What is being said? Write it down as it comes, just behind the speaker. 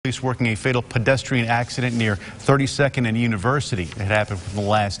police working a fatal pedestrian accident near 32nd and University. It happened within the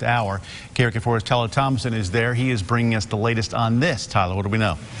last hour. KRK4's Tyler Thompson is there. He is bringing us the latest on this. Tyler, what do we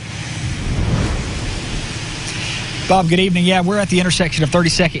know? Bob, good evening. Yeah, we're at the intersection of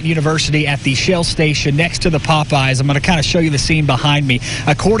 32nd University at the Shell station next to the Popeyes. I'm going to kind of show you the scene behind me.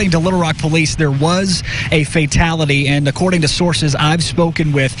 According to Little Rock Police, there was a fatality, and according to sources I've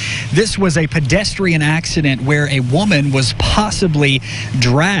spoken with, this was a pedestrian accident where a woman was possibly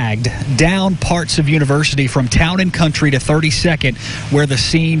dragged down parts of University from Town and Country to 32nd, where the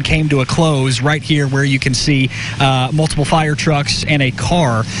scene came to a close right here, where you can see multiple fire trucks and a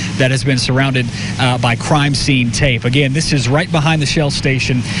car that has been surrounded by crime scene tape. Again, this is right behind the Shell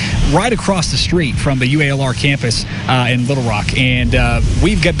station, right across the street from the UALR campus in Little Rock. And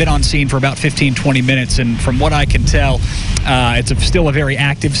we've been on scene for about 15-20 minutes, and from what I can tell, it's still a very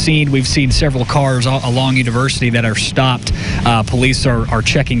active scene. We've seen several cars along University that are stopped. Police are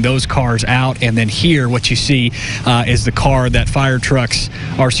checking those cars out. And then here, what you see is the car that fire trucks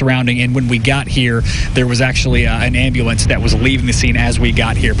are surrounding. And when we got here, there was actually an ambulance that was leaving the scene as we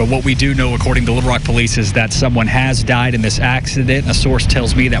got here. But what we do know, according to Little Rock Police, is that someone has died in this accident. A source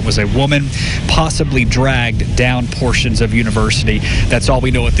tells me that was a woman, possibly dragged down portions of University. That's all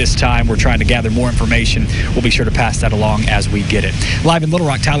we know at this time. We're trying to gather more information. We'll be sure to pass that along as we get it. Live in Little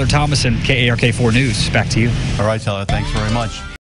Rock, Tyler Thomason, KARK4 News. Back to you. All right, Tyler, thanks very much.